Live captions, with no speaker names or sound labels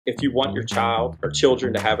If you want your child or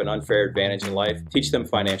children to have an unfair advantage in life, teach them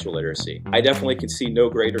financial literacy. I definitely can see no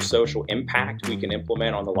greater social impact we can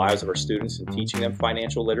implement on the lives of our students in teaching them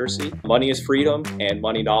financial literacy. Money is freedom, and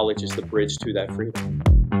money knowledge is the bridge to that freedom.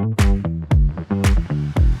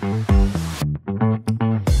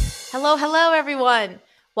 Hello, everyone.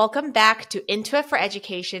 Welcome back to Intuit for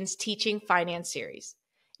Education's Teaching Finance series.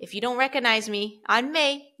 If you don't recognize me, I'm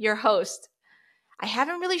May, your host. I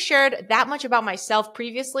haven't really shared that much about myself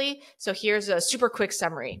previously, so here's a super quick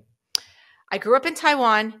summary. I grew up in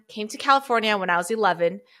Taiwan, came to California when I was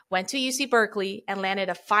 11, went to UC Berkeley, and landed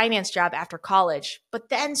a finance job after college, but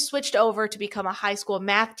then switched over to become a high school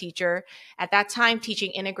math teacher, at that time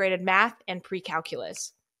teaching integrated math and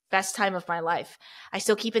pre-calculus. Best time of my life. I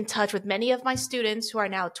still keep in touch with many of my students who are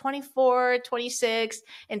now 24, 26,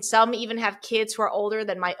 and some even have kids who are older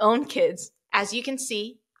than my own kids. As you can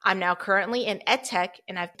see, I'm now currently in EdTech,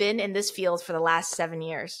 and I've been in this field for the last 7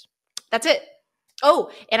 years. That's it. Oh,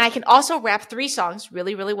 and I can also rap 3 songs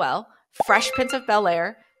really, really well. Fresh Prince of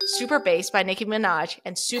Bel-Air, Super Bass by Nicki Minaj,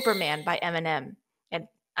 and Superman by Eminem. And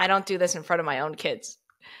I don't do this in front of my own kids.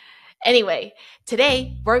 Anyway,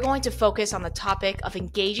 today we're going to focus on the topic of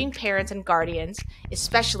engaging parents and guardians,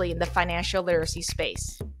 especially in the financial literacy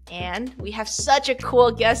space. And we have such a cool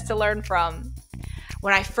guest to learn from.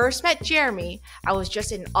 When I first met Jeremy, I was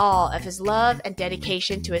just in awe of his love and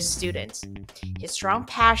dedication to his students. His strong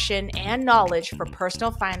passion and knowledge for personal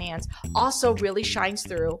finance also really shines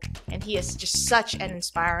through, and he is just such an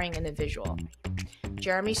inspiring individual.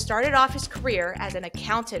 Jeremy started off his career as an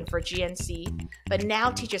accountant for GNC, but now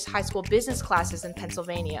teaches high school business classes in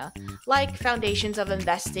Pennsylvania, like Foundations of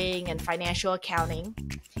Investing and Financial Accounting.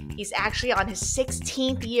 He's actually on his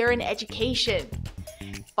 16th year in education.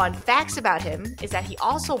 Fun facts about him is that he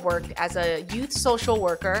also worked as a youth social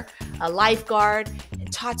worker, a lifeguard,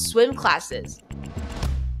 and taught swim classes.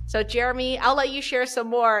 So Jeremy, I'll let you share some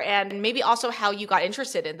more and maybe also how you got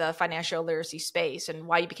interested in the financial literacy space and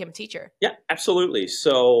why you became a teacher. Yeah, absolutely.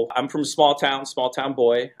 So I'm from a small town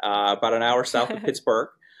boy, about an hour south of Pittsburgh.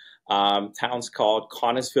 Town's called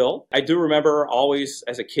Connellsville. I do remember always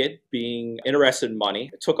as a kid being interested in money.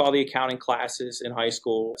 I took all the accounting classes in high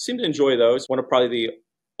school. Seemed to enjoy those. One of probably the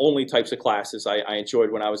only types of classes I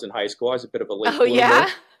enjoyed when I was in high school. I was a bit of a late bloomer. Yeah?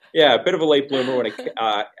 Yeah, a bit of a late bloomer when it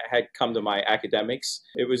had come to my academics.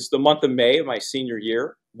 It was the month of May of my senior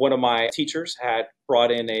year. One of my teachers had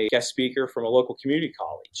brought in a guest speaker from a local community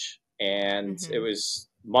college. And it was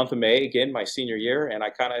month of May, again, my senior year. And I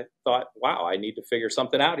kind of thought, wow, I need to figure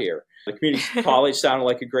something out here. The community college sounded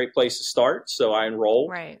like a great place to start. So I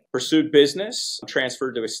enrolled, pursued business,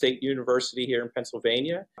 transferred to a state university here in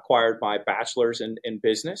Pennsylvania, acquired my bachelor's in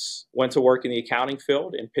business, went to work in the accounting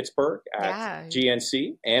field in Pittsburgh at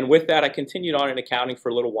GNC. And with that, I continued on in accounting for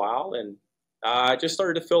a little while. And I just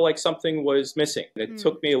started to feel like something was missing. It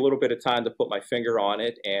took me a little bit of time to put my finger on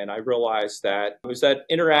it. And I realized that it was that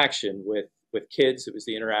interaction with kids. It was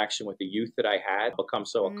the interaction with the youth that I had become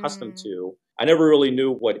so accustomed to. I never really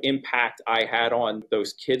knew what impact I had on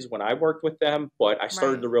those kids when I worked with them, but I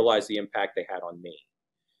started to realize the impact they had on me.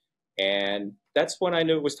 And that's when I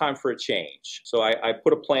knew it was time for a change. So I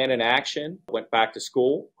put a plan in action, went back to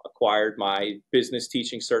school, acquired my business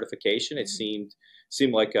teaching certification. It seemed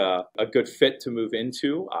like a good fit to move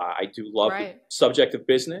into. I do love the subject of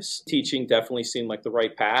business. Teaching definitely seemed like the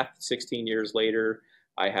right path. 16 years later,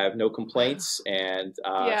 I have no complaints and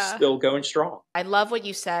still going strong. I love what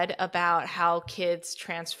you said about how kids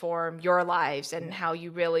transform your lives and how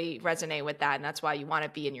you really resonate with that. And that's why you want to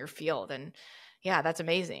be in your field. And yeah, that's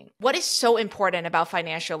amazing. What is so important about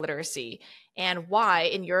financial literacy and why,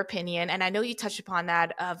 in your opinion, and I know you touched upon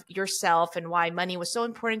that of yourself and why money was so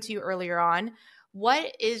important to you earlier on,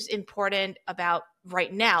 what is important about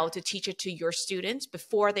right now to teach it to your students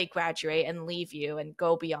before they graduate and leave you and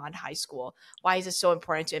go beyond high school? Why is it so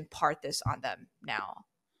important to impart this on them now?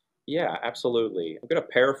 Yeah, absolutely. I'm going to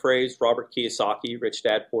paraphrase Robert Kiyosaki, Rich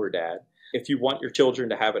Dad, Poor Dad. If you want your children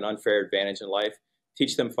to have an unfair advantage in life,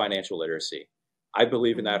 teach them financial literacy. I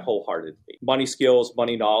believe in that wholeheartedly. Money skills,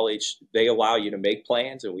 money knowledge, they allow you to make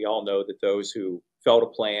plans, and we all know that those who fail to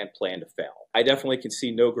plan to fail. I definitely can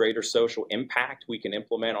see no greater social impact we can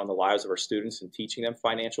implement on the lives of our students in teaching them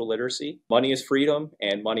financial literacy. Money is freedom,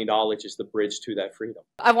 and money knowledge is the bridge to that freedom.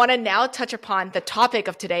 I want to now touch upon the topic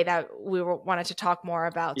of today that we wanted to talk more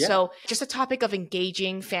about. Yeah. So just a topic of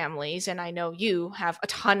engaging families, and I know you have a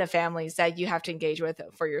ton of families that you have to engage with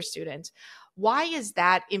for your students. Why is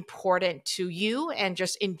that important to you and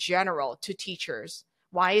just in general to teachers?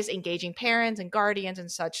 Why is engaging parents and guardians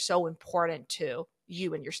and such so important to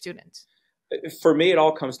you and your students? For me, it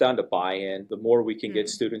all comes down to buy-in. The more we can get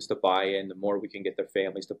students to buy in, the more we can get their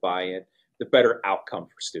families to buy in, the better outcome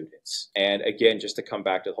for students. And again, just to come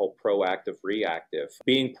back to the whole proactive, reactive,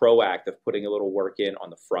 being proactive, putting a little work in on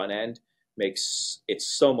the front end makes it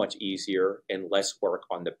so much easier and less work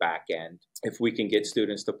on the back end. If we can get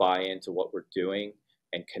students to buy into what we're doing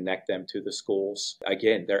and connect them to the schools,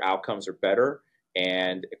 again, their outcomes are better.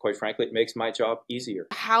 And quite frankly, it makes my job easier.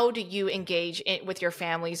 How do you engage with your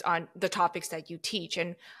families on the topics that you teach?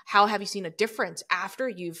 And how have you seen a difference after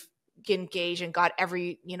you've engaged and got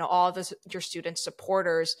all your students'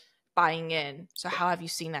 supporters buying in? So how have you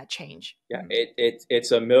seen that change? Yeah, it's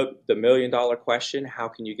the $1 million question. How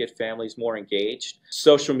can you get families more engaged?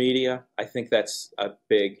 Social media, I think that's a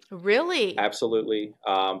big. Really? Absolutely.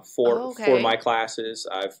 For my classes,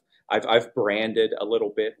 I've branded a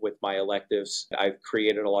little bit with my electives. I've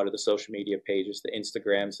created a lot of the social media pages, the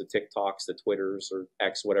Instagrams, the TikToks, the Twitters, or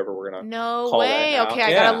X, whatever we're going to call way. that now. Okay,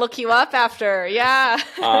 I got to look you up after. Yeah.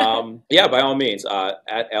 Yeah, by all means,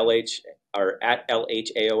 at LH or at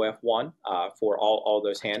LHAOF1 for all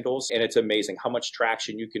those handles. And it's amazing how much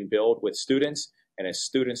traction you can build with students. And as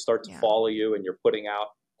students start to follow you and you're putting out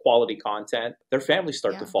quality content, their families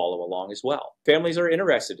start to follow along as well. Families are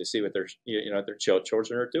interested to see what their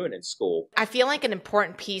children are doing in school. I feel like an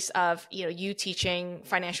important piece of you teaching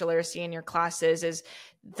financial literacy in your classes is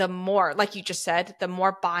the more, like you just said, the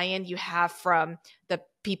more buy-in you have from the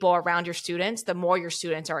people around your students, the more your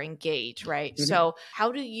students are engaged, right? Mm-hmm. So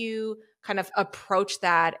how do you kind of approach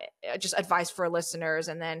that? Just advice for listeners,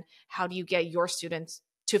 and then how do you get your students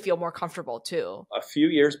to feel more comfortable too? A few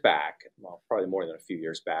years back, well, probably more than a few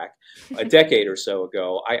years back, a decade or so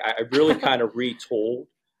ago, I really kind of retooled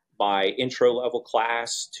my intro level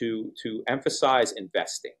class to emphasize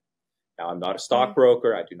investing. Now, I'm not a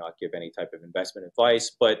stockbroker. I do not give any type of investment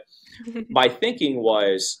advice, but my thinking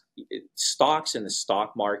was stocks in the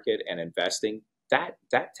stock market and investing, that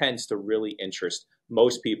tends to really interest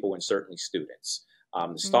most people and certainly students.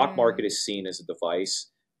 The stock market is seen as a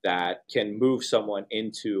device that can move someone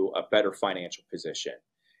into a better financial position.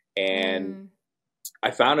 And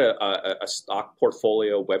I found a stock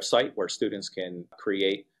portfolio website where students can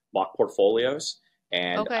create mock portfolios.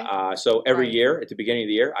 And so every year, at the beginning of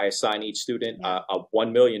the year, I assign each student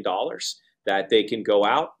 $1 million that they can go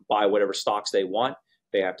out, buy whatever stocks they want.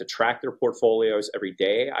 They have to track their portfolios every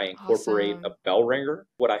day. I incorporate a bell ringer.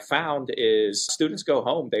 What I found is students go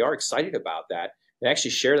home, they are excited about that. They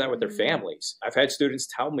actually share that with their families. I've had students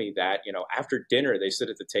tell me that, after dinner, they sit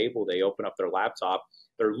at the table, they open up their laptop,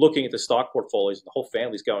 they're looking at the stock portfolios, and the whole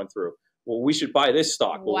family's going through, well, we should buy this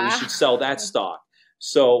stock. Well, we should sell that stock.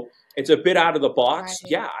 So it's a bit out of the box.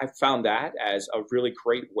 Right. Yeah, I found that as a really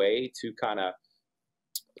great way to kind of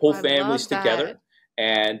pull families together.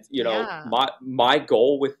 And, my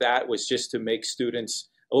goal with that was just to make students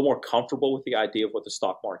a little more comfortable with the idea of what the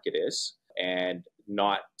stock market is, and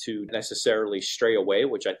not to necessarily stray away,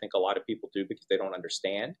 which I think a lot of people do because they don't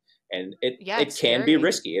understand. And it can be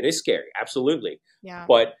risky. It is scary. Absolutely. Yeah.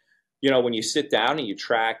 But, when you sit down and you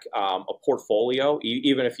track a portfolio,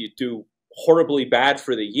 even if you do horribly bad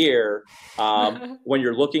for the year, when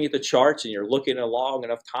you're looking at the charts and you're looking at a long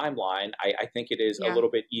enough timeline, I think it is a little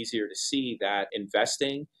bit easier to see that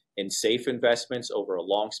investing in safe investments over a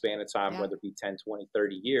long span of time, whether it be 10, 20,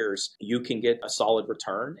 30 years, you can get a solid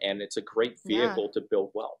return, and it's a great vehicle to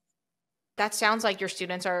build wealth. That sounds like your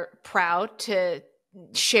students are proud to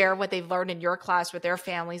share what they've learned in your class with their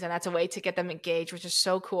families, and that's a way to get them engaged, which is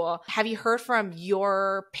so cool. Have you heard from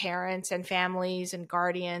your parents and families and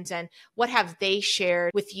guardians, and what have they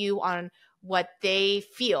shared with you on what they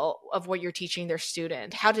feel of what you're teaching their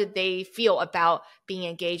students? How did they feel about being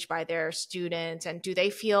engaged by their students? And do they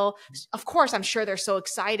feel, of course, I'm sure they're so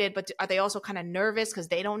excited, but are they also kind of nervous because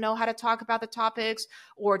they don't know how to talk about the topics?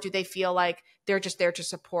 Or do they feel like they're just there to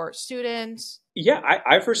support students? Yeah,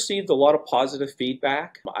 I've received a lot of positive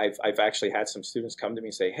feedback. I've actually had some students come to me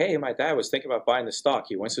and say, hey, my dad was thinking about buying the stock.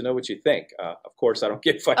 He wants to know what you think. Of course, I don't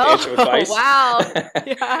give financial advice. Wow.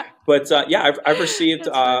 Yeah. But I've received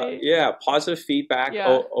positive feedback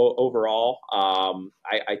overall.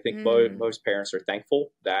 I think most parents are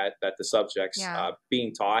thankful that the subject's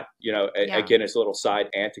being taught. Again, it's a little side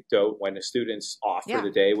anecdote. When the student's off for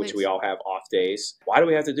the day, which we all have off days, why do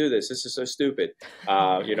we have to do this? This is so stupid.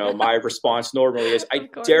 My response normally is, I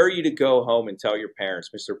dare you to go home and tell your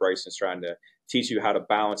parents Mr. Bryson's trying to teach you how to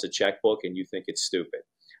balance a checkbook and you think it's stupid.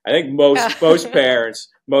 I think most parents,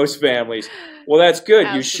 most families, well, that's good.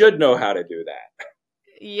 Absolutely. You should know how to do that.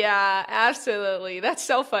 Yeah, absolutely. That's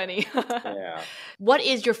so funny. What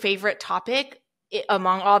is your favorite topic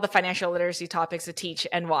among all the financial literacy topics to teach,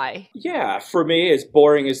 and why? Yeah, for me, as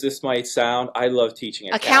boring as this might sound, I love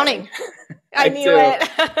teaching accounting. I knew it.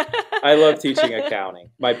 I love teaching accounting.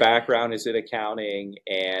 My background is in accounting,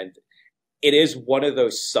 and it is one of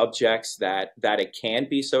those subjects that it can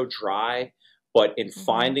be so dry, but in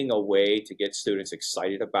finding a way to get students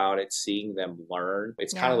excited about it, seeing them learn,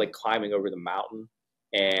 it's kind of like climbing over the mountain.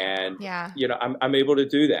 And, you know, I'm able to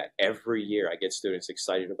do that every year. I get students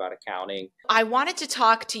excited about accounting. I wanted to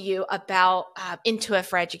talk to you about Intuit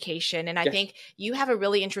for Education. And I think you have a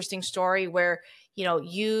really interesting story where, you know,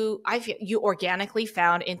 you organically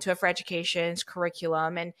found Intuit for Education's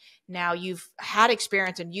curriculum, and now you've had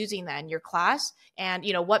experience in using that in your class. And,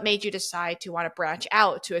 you know, what made you decide to want to branch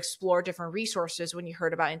out to explore different resources when you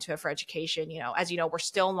heard about Intuit for Education? You know, as you know, we're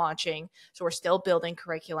still launching, so we're still building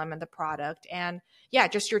curriculum and the product. And yeah,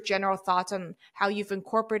 just your general thoughts on how you've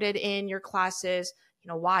incorporated in your classes, you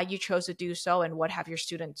know, why you chose to do so, and what have your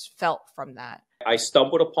students felt from that? I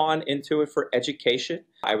stumbled upon Intuit for Education.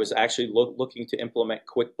 I was actually looking to implement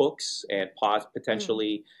QuickBooks and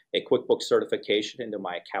potentially a QuickBooks certification into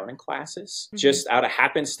my accounting classes. Just out of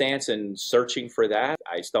happenstance and searching for that,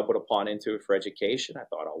 I stumbled upon Intuit for Education. I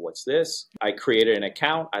thought, oh, what's this? I created an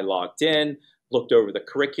account. I logged in, looked over the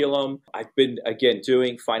curriculum. I've been, again,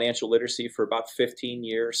 doing financial literacy for about 15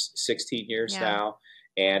 years, 16 years now.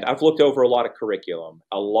 And I've looked over a lot of curriculum.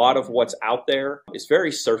 A lot of what's out there is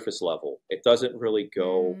very surface level. It doesn't really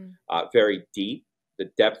go very deep.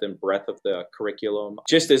 The depth and breadth of the curriculum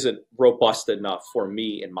just isn't robust enough for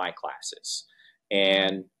me in my classes.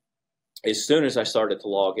 And as soon as I started to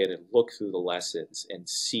log in and look through the lessons and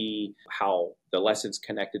see how the lessons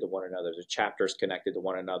connected to one another, the chapters connected to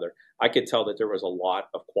one another, I could tell that there was a lot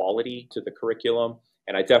of quality to the curriculum.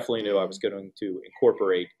 And I definitely knew I was going to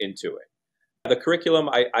incorporate into it. The curriculum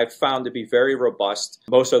I've found to be very robust.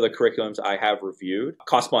 Most of the curriculums I have reviewed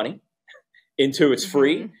cost money. Intuit's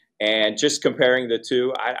free. And just comparing the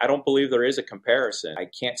two, I don't believe there is a comparison. I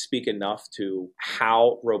can't speak enough to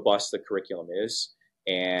how robust the curriculum is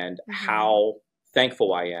and how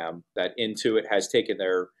thankful I am that Intuit has taken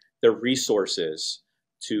their resources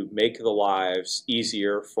to make the lives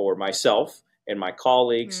easier for myself and my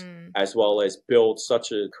colleagues, as well as build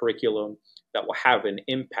such a curriculum that will have an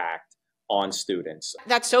impact on students.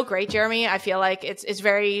 That's so great, Jeremy. I feel like it's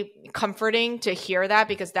very comforting to hear that,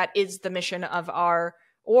 because that is the mission of our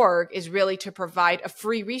org, is really to provide a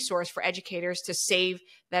free resource for educators to save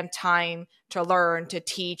them time to learn, to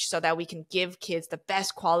teach, so that we can give kids the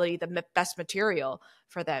best quality, the best material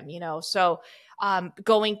for them, you know. So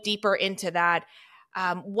going deeper into that,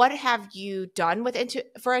 what have you done with Intuit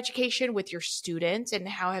for Education with your students, and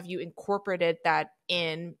how have you incorporated that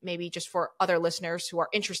in, maybe just for other listeners who are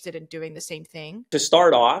interested in doing the same thing? To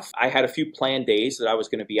start off, I had a few planned days that I was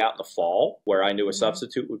going to be out in the fall where I knew a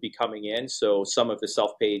substitute would be coming in. So some of the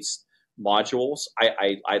self-paced modules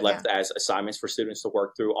I left as assignments for students to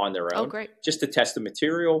work through on their own, just to test the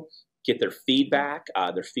material, get their feedback.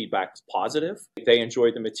 Their feedback was positive. They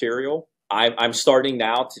enjoyed the material. I'm starting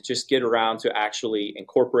now to just get around to actually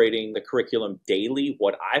incorporating the curriculum daily,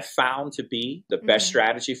 what I've found to be the best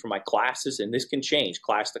strategy for my classes. And this can change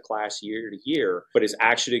class to class, year to year, but is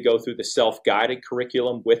actually to go through the self-guided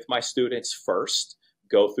curriculum with my students first,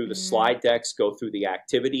 go through the slide decks, go through the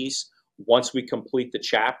activities. Once we complete the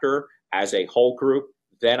chapter as a whole group,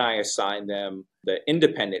 then I assign them the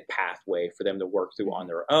independent pathway for them to work through on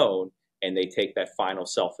their own, and they take that final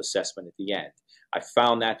self-assessment at the end. I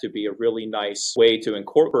found that to be a really nice way to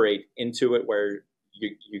incorporate into it, where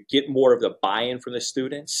you get more of the buy-in from the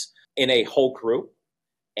students in a whole group,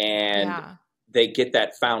 and they get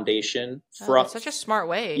that foundation from such a smart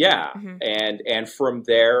way. And from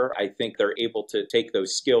there, I think they're able to take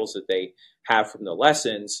those skills that they have from the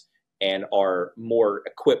lessons and are more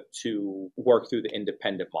equipped to work through the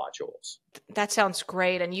independent modules. That sounds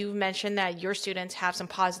great. And you mentioned that your students have some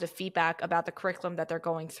positive feedback about the curriculum that they're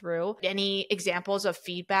going through. Any examples of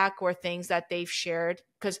feedback or things that they've shared?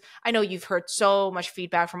 Because I know you've heard so much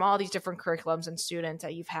feedback from all these different curriculums and students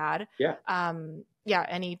that you've had.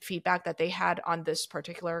 Any feedback that they had on this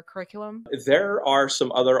particular curriculum? There are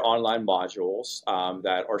some other online modules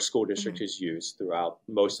that our school district has used throughout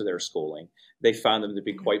most of their schooling. They found them to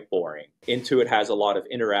be quite boring. Intuit has a lot of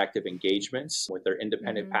interactive engagements with their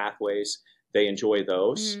independent pathways. They enjoy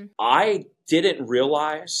those. I didn't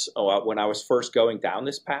realize when I was first going down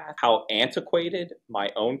this path how antiquated my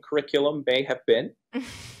own curriculum may have been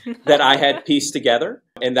that I had pieced together.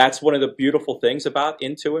 And that's one of the beautiful things about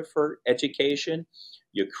Intuit for Education.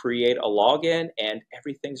 You create a login and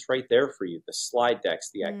everything's right there for you. The slide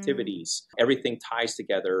decks, the activities, everything ties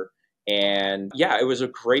together And yeah, it was a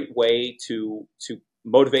great way to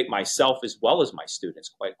motivate myself as well as my students,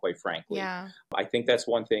 quite frankly. Yeah. I think that's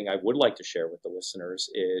one thing I would like to share with the listeners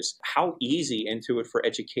is how easy Intuit for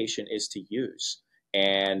Education is to use.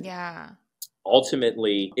 And Yeah.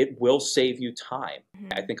 ultimately, it will save you time.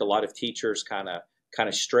 I Mhm. think a lot of teachers kind of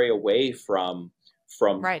stray away from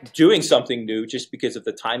Right. doing something new just because of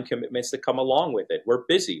the time commitments that come along with it. We're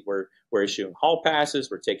busy. We're issuing hall passes.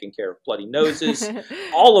 We're taking care of bloody noses.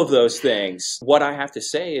 All of those things. What I have to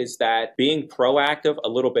say is that being proactive a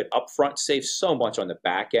little bit upfront saves so much on the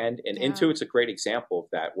back end. And Yeah. Intuit's a great example of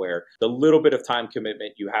that, where the little bit of time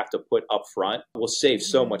commitment you have to put upfront will save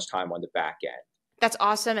so Mhm. much time on the back end. That's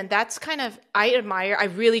awesome. And that's kind of, I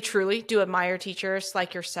really truly do admire teachers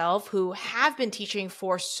like yourself who have been teaching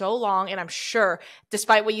for so long. And I'm sure,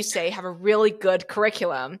 despite what you say, have a really good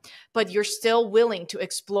curriculum, but you're still willing to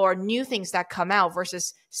explore new things that come out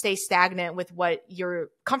versus stay stagnant with what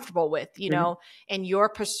you're comfortable with, Mhm. and you're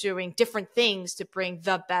pursuing different things to bring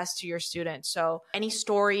the best to your students. So any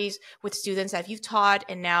stories with students that you've taught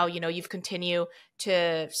and now, you've continued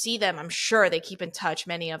to see them, I'm sure they keep in touch,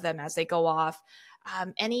 many of them as they go off.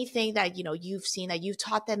 Anything that you've seen that you've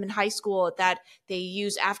taught them in high school that they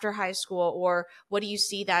use after high school, or what do you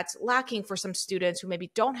see that's lacking for some students who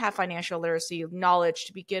maybe don't have financial literacy knowledge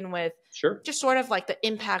to begin with? Sure. Just sort of like the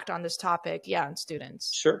impact on this topic, on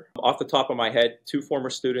students. Sure. Off the top of my head, two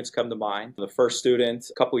former students come to mind. The first student,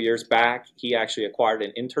 a couple years back, he actually acquired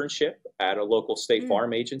an internship at a local state Mm,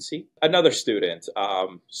 farm agency. Another student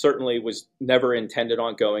certainly was never intended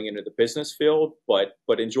on going into the business field, but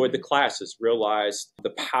enjoyed the mm, classes, realized the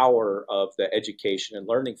power of the education and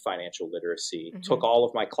learning financial literacy. Took mhm. all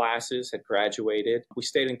of my classes, had graduated. We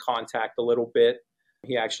stayed in contact a little bit.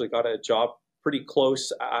 He actually got a job pretty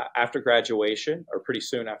close after graduation, or pretty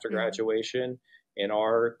soon after Mm, graduation, in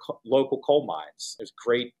our local coal mines. It was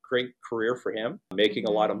great career for him, making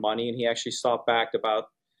a lot of mhm. money. And he actually stopped back about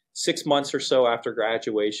 6 months or so after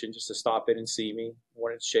graduation just to stop in and see me.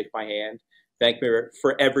 Wanted to shake my hand, thank me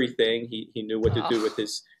for everything. He knew what to do with Oh,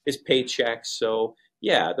 his paycheck. So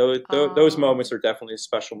yeah, those oh, moments are definitely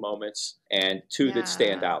special moments, and two that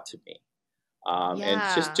stand yeah, out to me. And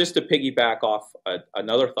just yeah, just to piggyback off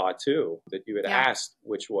another thought too that you had yeah, asked,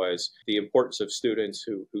 which was the importance of students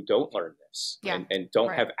who don't learn this yeah. and don't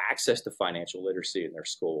Right. have access to financial literacy in their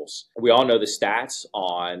schools. We all know the stats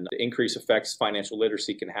on the increased effects financial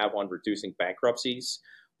literacy can have on reducing bankruptcies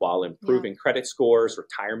while Yeah. improving credit scores,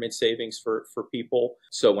 retirement savings for people.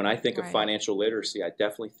 So when I think of Right. financial literacy, I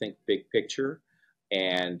definitely think big picture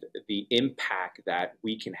and the impact that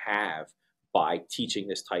we can have by teaching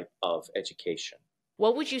this type of education.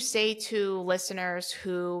 What would you say to listeners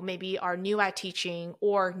who maybe are new at teaching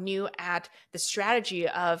or new at the strategy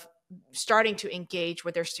of starting to engage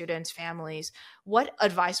with their students' families? What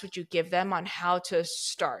advice would you give them on how to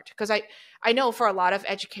start? Because I know for a lot of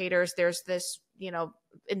educators, there's this,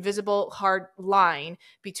 invisible hard line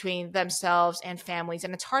between themselves and families,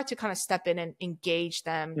 and it's hard to kind of step in and engage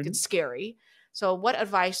them. It's Mhm. scary. So, what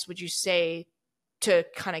advice would you say to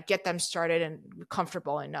kind of get them started and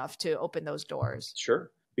comfortable enough to open those doors?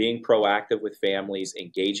 Sure. Being proactive with families,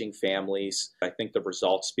 engaging families, I think the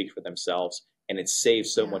results speak for themselves, and it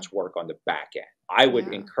saves so Yeah. much work on the back end. I would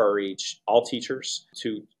Yeah. encourage all teachers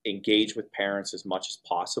to engage with parents as much as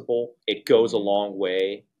possible. It goes a Mm, long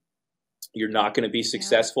way. You're not going to be yeah.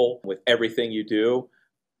 successful with everything you do,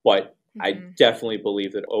 but I Hmm. definitely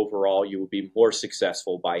believe that overall you will be more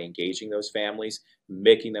successful by engaging those families,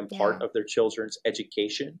 making them part Yeah. of their children's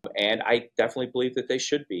education. And I definitely believe that they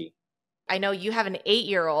should be. I know you have an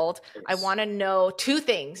 8-year-old. I Yes. want to know two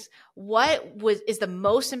things. Is the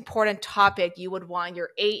most important topic you would want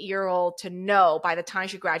your 8-year-old to know by the time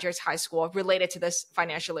she graduates high school related to this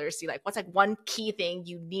financial literacy? Like, what's like one key thing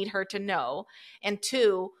you need her to know? And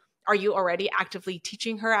two, are you already actively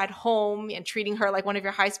teaching her at home and treating her like one of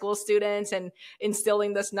your high school students and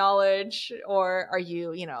instilling this knowledge? Or are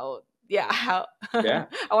you, yeah, how I Yeah.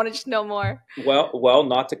 want to just know more.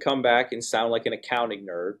 Not to come back and sound like an accounting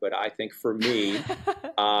nerd, but I think for me,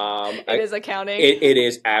 It is accounting. it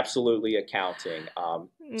is absolutely accounting.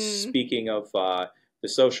 Mm, Speaking of the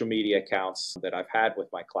social media accounts that I've had with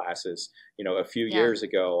my classes, a few yeah. years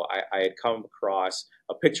ago, I had come across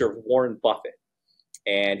a picture of Warren Buffett,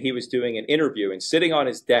 and he was doing an interview, and sitting on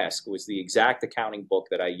his desk was the exact accounting book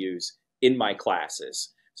that I use in my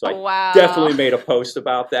classes. So I Oh, wow. definitely made a post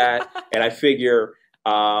about that, and I figure.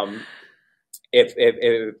 Um, if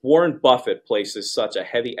Warren Buffett places such a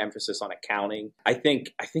heavy emphasis on accounting, I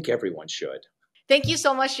think everyone should. Thank you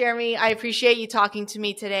so much, Jeremy. I appreciate you talking to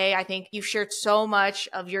me today. I think you've shared so much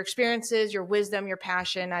of your experiences, your wisdom, your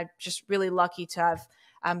passion. I'm just really lucky to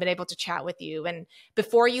have been able to chat with you. And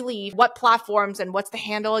before you leave, what platforms and what's the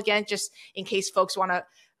handle again, just in case folks want to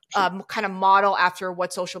kind of model after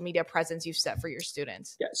what social media presence you've set for your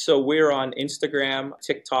students? Yeah, so we're on Instagram,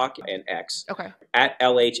 TikTok, and X at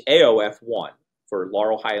LHAOF1 for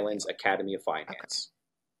Laurel Highlands Academy of Finance.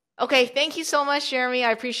 Okay, thank you so much, Jeremy.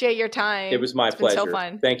 I appreciate your time. It was my pleasure. Been so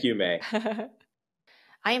fun. Thank you, May.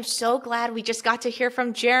 I am so glad we just got to hear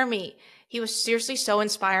from Jeremy. He was seriously so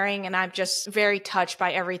inspiring, and I'm just very touched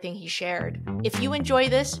by everything he shared. If you enjoy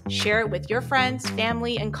this, share it with your friends,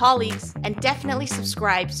 family, and colleagues, and definitely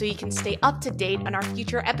subscribe so you can stay up to date on our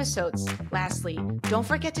future episodes. Lastly, don't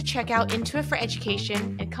forget to check out Intuit for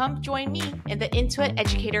Education and come join me in the Intuit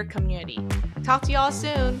Educator community. Talk to y'all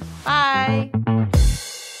soon. Bye.